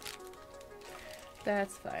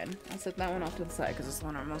 That's fine. I'll set that one off to the side because it's the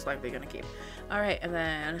one I'm most likely going to keep. Alright, and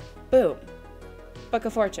then boom. Book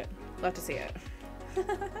of Fortune. Love to see it.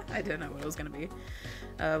 I didn't know what it was going to be.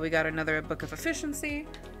 We got another Book of Efficiency.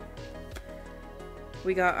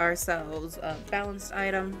 We got ourselves a balanced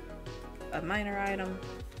item, a minor item,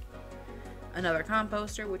 another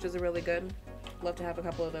composter, which is a really good. Love to have a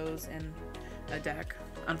couple of those in a deck.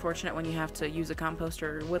 Unfortunate when you have to use a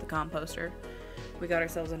composter with a composter. We got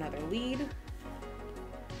ourselves another lead.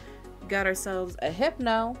 Got ourselves a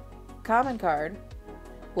Hypno common card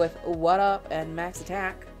with What Up and Max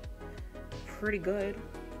Attack. Pretty good.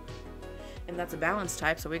 And that's a balance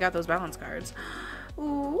type, so we got those balance cards.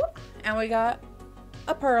 Ooh. And we got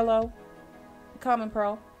a Pearlo. Common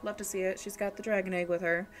Pearl. Love to see it. She's got the dragon egg with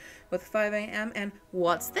her. With 5 AM. And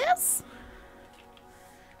what's this?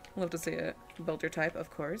 Love to see it. Builder type, of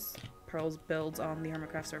course. Pearl's builds on the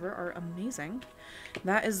Hermitcraft server are amazing.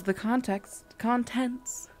 That is the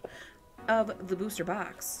contents of the booster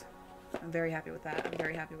box. I'm very happy with that. I'm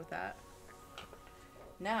very happy with that.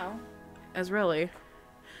 Now, as really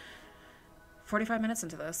 45 minutes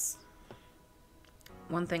into this,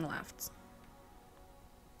 one thing left.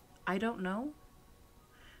 I don't know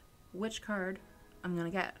which card I'm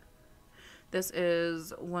gonna get. This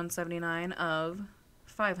is 179 of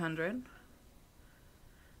 500.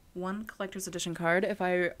 One collector's edition card. If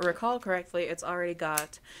I recall correctly, it's already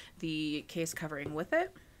got the case covering with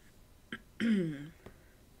it.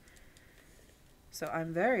 So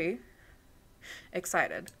I'm very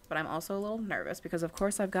excited, but I'm also a little nervous because of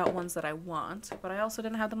course I've got ones that I want, but I also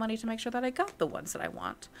didn't have the money to make sure that I got the ones that I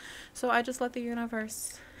want. So I just let the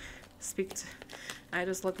universe I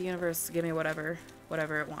just let the universe give me whatever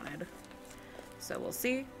it wanted. So we'll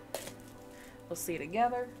see. We'll see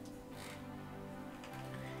together.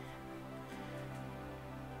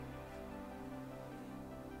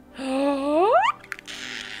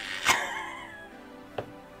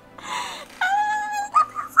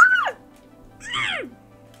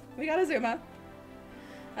 We got Azuma.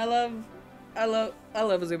 I love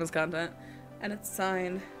Azuma's content. And it's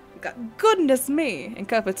signed. We got goodness me and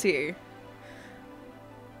cup of tea.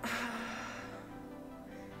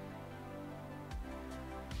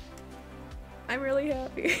 I'm really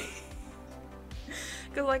happy.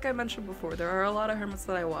 Because like I mentioned before, there are a lot of hermits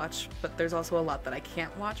that I watch, but there's also a lot that I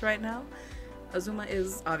can't watch right now. Azuma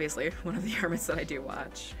is obviously one of the hermits that I do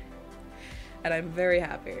watch. And I'm very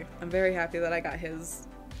happy. I'm very happy that I got his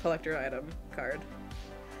collector item card.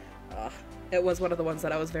 It was one of the ones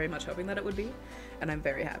that I was very much hoping that it would be, and I'm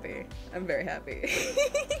very happy. I'm very happy.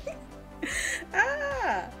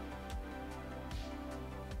 Ah!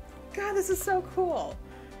 God, this is so cool.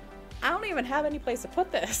 I don't even have any place to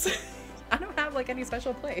put this. I don't have like any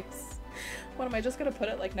special place. What am I just gonna put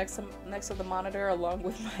it like next to the monitor along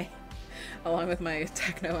with my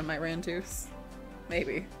Techno and my Rantus?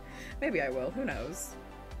 Maybe I will. Who knows?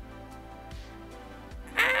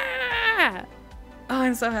 Ah! Oh,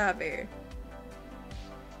 I'm so happy.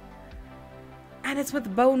 And it's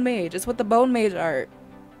with Bone Mage. It's with the Bone Mage art.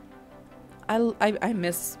 I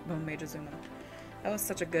miss Bone Mage Azuma. That was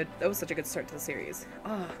such a good start to the series.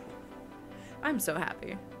 Oh, I'm so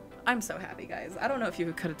happy. I'm so happy, guys. I don't know if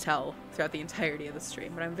you could tell throughout the entirety of the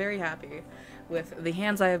stream, but I'm very happy with the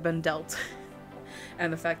hands I have been dealt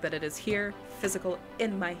and the fact that it is here, physical,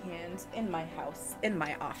 in my hands, in my house, in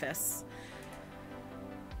my office.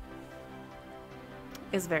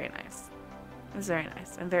 It's very nice. It's very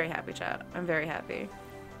nice. I'm very happy, chat. I'm very happy.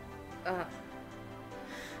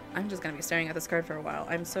 I'm just gonna be staring at this card for a while.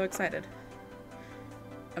 I'm so excited.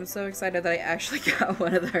 I'm so excited that I actually got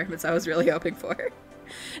one of the hermits I was really hoping for.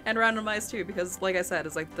 And randomized too, because like I said,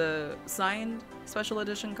 it's like the signed special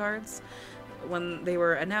edition cards. When they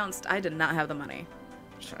were announced, I did not have the money.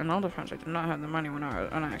 In all defense, I did not have the money when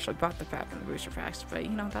I actually bought the pack and the booster packs, but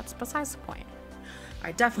you know, that's besides the point.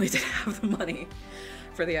 I definitely did have the money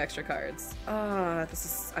for the extra cards.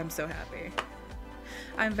 I'm so happy.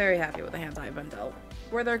 I'm very happy with the hands I've been dealt.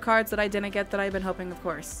 Were there cards that I didn't get that I've been hoping? Of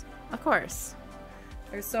course. Of course.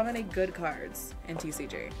 There's so many good cards in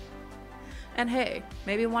TCG. And hey,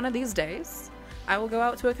 maybe one of these days, I will go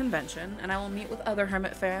out to a convention and I will meet with other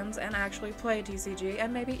Hermit fans and actually play TCG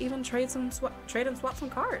and maybe even trade and swap some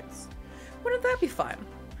cards. Wouldn't that be fun?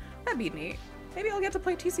 That'd be neat. Maybe I'll get to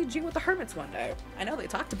play TCG with the Hermits one day. I know they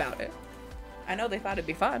talked about it. I know they thought it'd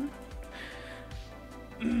be fun.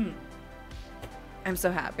 I'm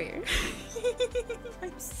so happy.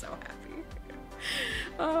 I'm so happy.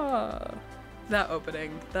 Oh, that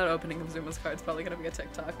opening of Zuma's card is probably gonna be a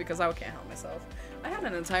TikTok because I can't help myself. I had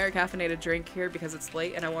an entire caffeinated drink here because it's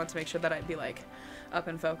late and I wanted to make sure that I'd be like up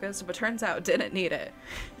and focused, but turns out didn't need it.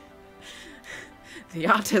 The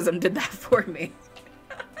autism did that for me.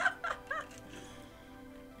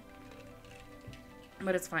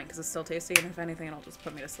 But it's fine because it's still tasty, and if anything, it'll just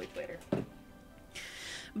put me to sleep later.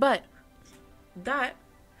 But that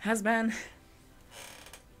has been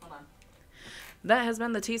the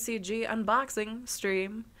TCG unboxing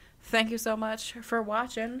stream. Thank you so much for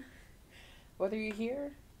watching. Whether you're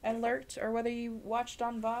here and lurked, or whether you watched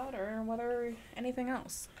on VOD, or whether anything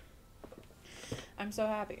else. I'm so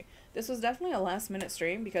happy. This was definitely a last minute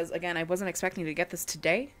stream because, again, I wasn't expecting to get this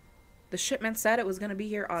today. The shipment said it was going to be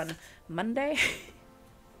here on Monday.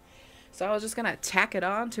 So I was just gonna tack it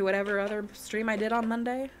on to whatever other stream I did on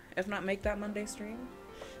Monday, if not make that Monday stream.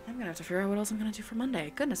 I'm gonna have to figure out what else I'm gonna do for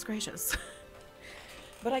Monday. Goodness gracious.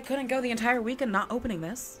 But I couldn't go the entire weekend not opening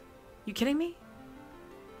this. You kidding me?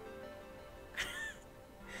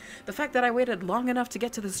 The fact that I waited long enough to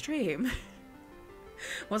get to the stream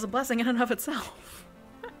was a blessing in and of itself.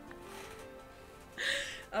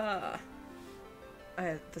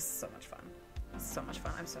 This is so much fun. It's so much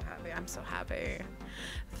fun. I'm so happy. I'm so happy.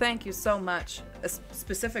 Thank you so much.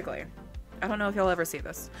 Specifically, I don't know if you'll ever see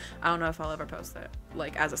this. I don't know if I'll ever post it,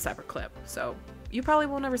 like, as a separate clip. So you probably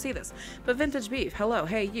will never see this. But Vintage Beef, hello.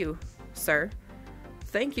 Hey, you, sir.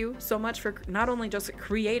 Thank you so much for not only just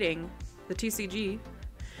creating the TCG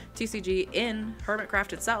in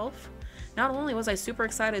Hermitcraft itself. Not only was I super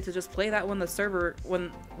excited to just play that when the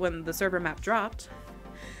server map dropped,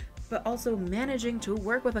 but also managing to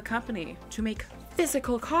work with a company to make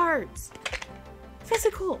physical cards.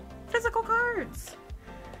 Physical cards.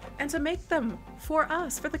 And to make them for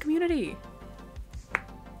us, for the community.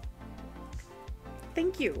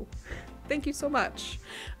 Thank you. Thank you so much.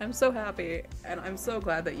 I'm so happy, and I'm so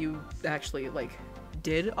glad that you actually, like,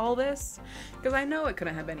 did all this, because I know it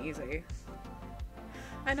couldn't have been easy.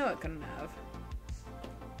 I know it couldn't have.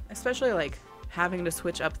 Especially, like, having to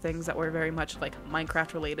switch up things that were very much, like,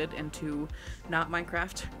 Minecraft related into not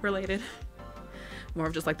Minecraft related. More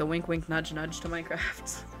of just, like, the wink wink nudge nudge to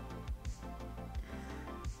Minecraft.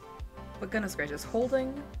 But goodness gracious,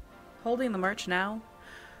 holding the merch now,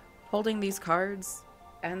 holding these cards,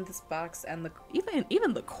 and this box, and the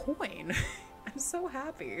even the coin. I'm so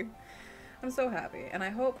happy. I'm so happy, and I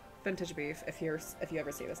hope, Vintage Beef, if you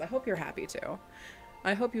ever see this, I hope you're happy too.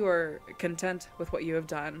 I hope you are content with what you have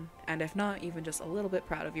done, and if not, even just a little bit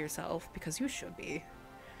proud of yourself, because you should be.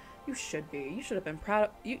 You should be. You should have been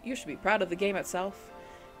proud. You should be proud of the game itself,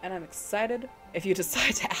 and I'm excited if you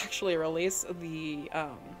decide to actually release the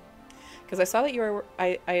because I saw that you were,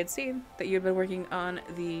 I had seen that you had been working on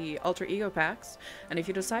the Alter Ego packs, and if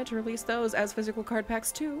you decide to release those as physical card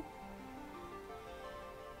packs too,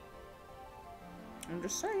 I'm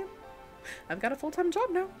just saying, I've got a full-time job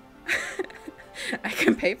now. I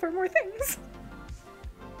can pay for more things.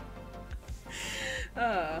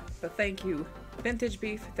 But thank you, Vintage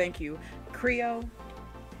Beef, thank you, Creo.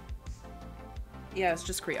 Yeah, it's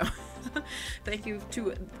just Creo. Thank you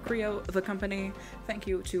to Creo, the company. Thank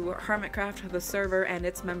you to Hermitcraft, the server, and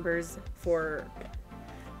its members for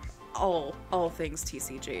all things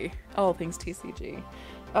TCG. All things TCG.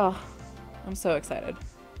 Oh, I'm so excited.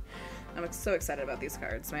 I'm so excited about these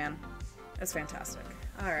cards, man. It's fantastic.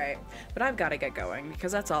 Alright, but I've got to get going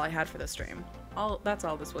because that's all I had for this stream. That's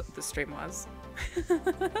all this stream was.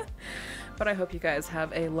 But I hope you guys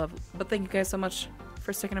have a but thank you guys so much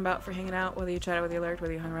for sticking about, for hanging out, whether you chatted, whether you lurked,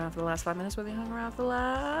 whether you hung around for the last 5 minutes, whether you hung around for the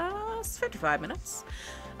last 55 minutes.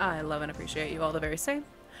 I love and appreciate you all the very same.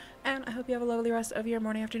 And I hope you have a lovely rest of your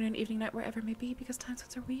morning, afternoon, evening, night, wherever it may be, because time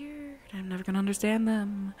zones are weird. I'm never going to understand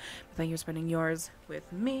them. But thank you for spending yours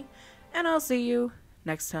with me. And I'll see you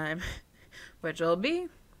next time, which will be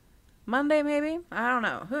Monday, maybe? I don't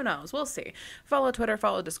know. Who knows? We'll see. Follow Twitter,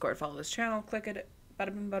 follow Discord, follow this channel, click it.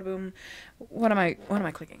 Bada boom, bada boom. What am I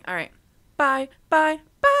clicking? All right. Bye, bye,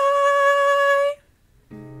 bye!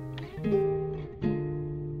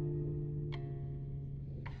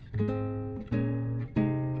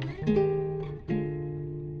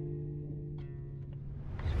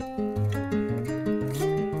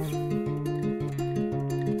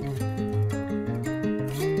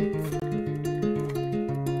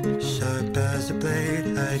 Sharp as a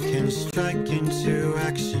blade, I can strike into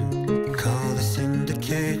action. Call the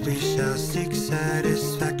syndicate, we shall seek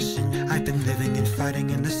satisfaction. I've been living and fighting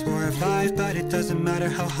in this war of life, but it doesn't matter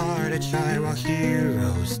how hard I try while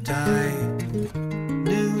heroes die.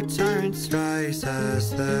 New tyrants rise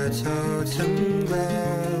as the totem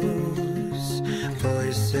glows.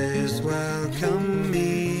 Voices welcome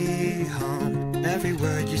me home. Every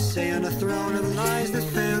word you say on a throne of lies that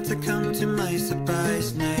fail to come to my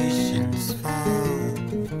surprise. Nations fall,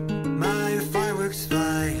 my fireworks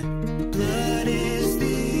fly. Blood is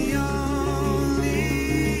the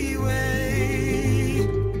only way.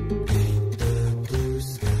 Paint the blue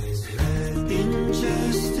skies red.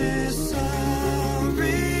 Injustice I'll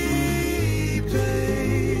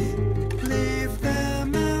repay. Leave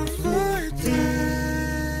them out for dead.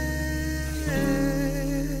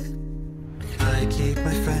 I keep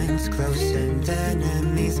my friends close and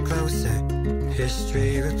enemies closer.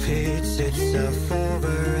 History repeats itself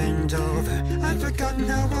over and over. I've forgotten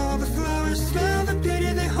how all the flowers smell, the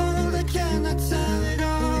beauty they hold. I cannot tell, it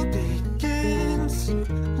all begins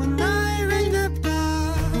when I ring the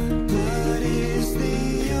bell. Blood is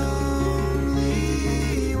the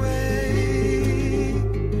only way.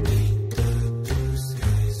 Paint the blue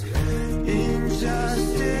skies red.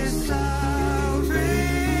 Injustice I'll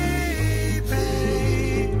repay.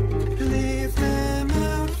 Leave them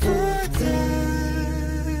out for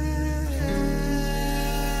dead.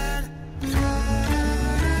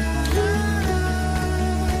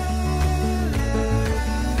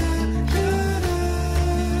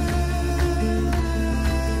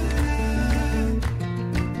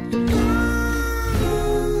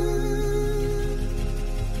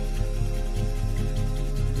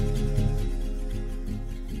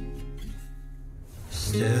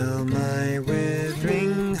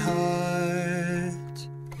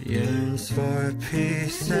 yearns for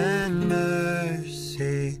peace and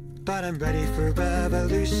mercy. But I'm ready for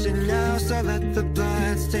revolution now, so let the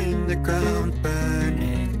blood stain the ground, burn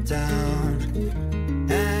it down.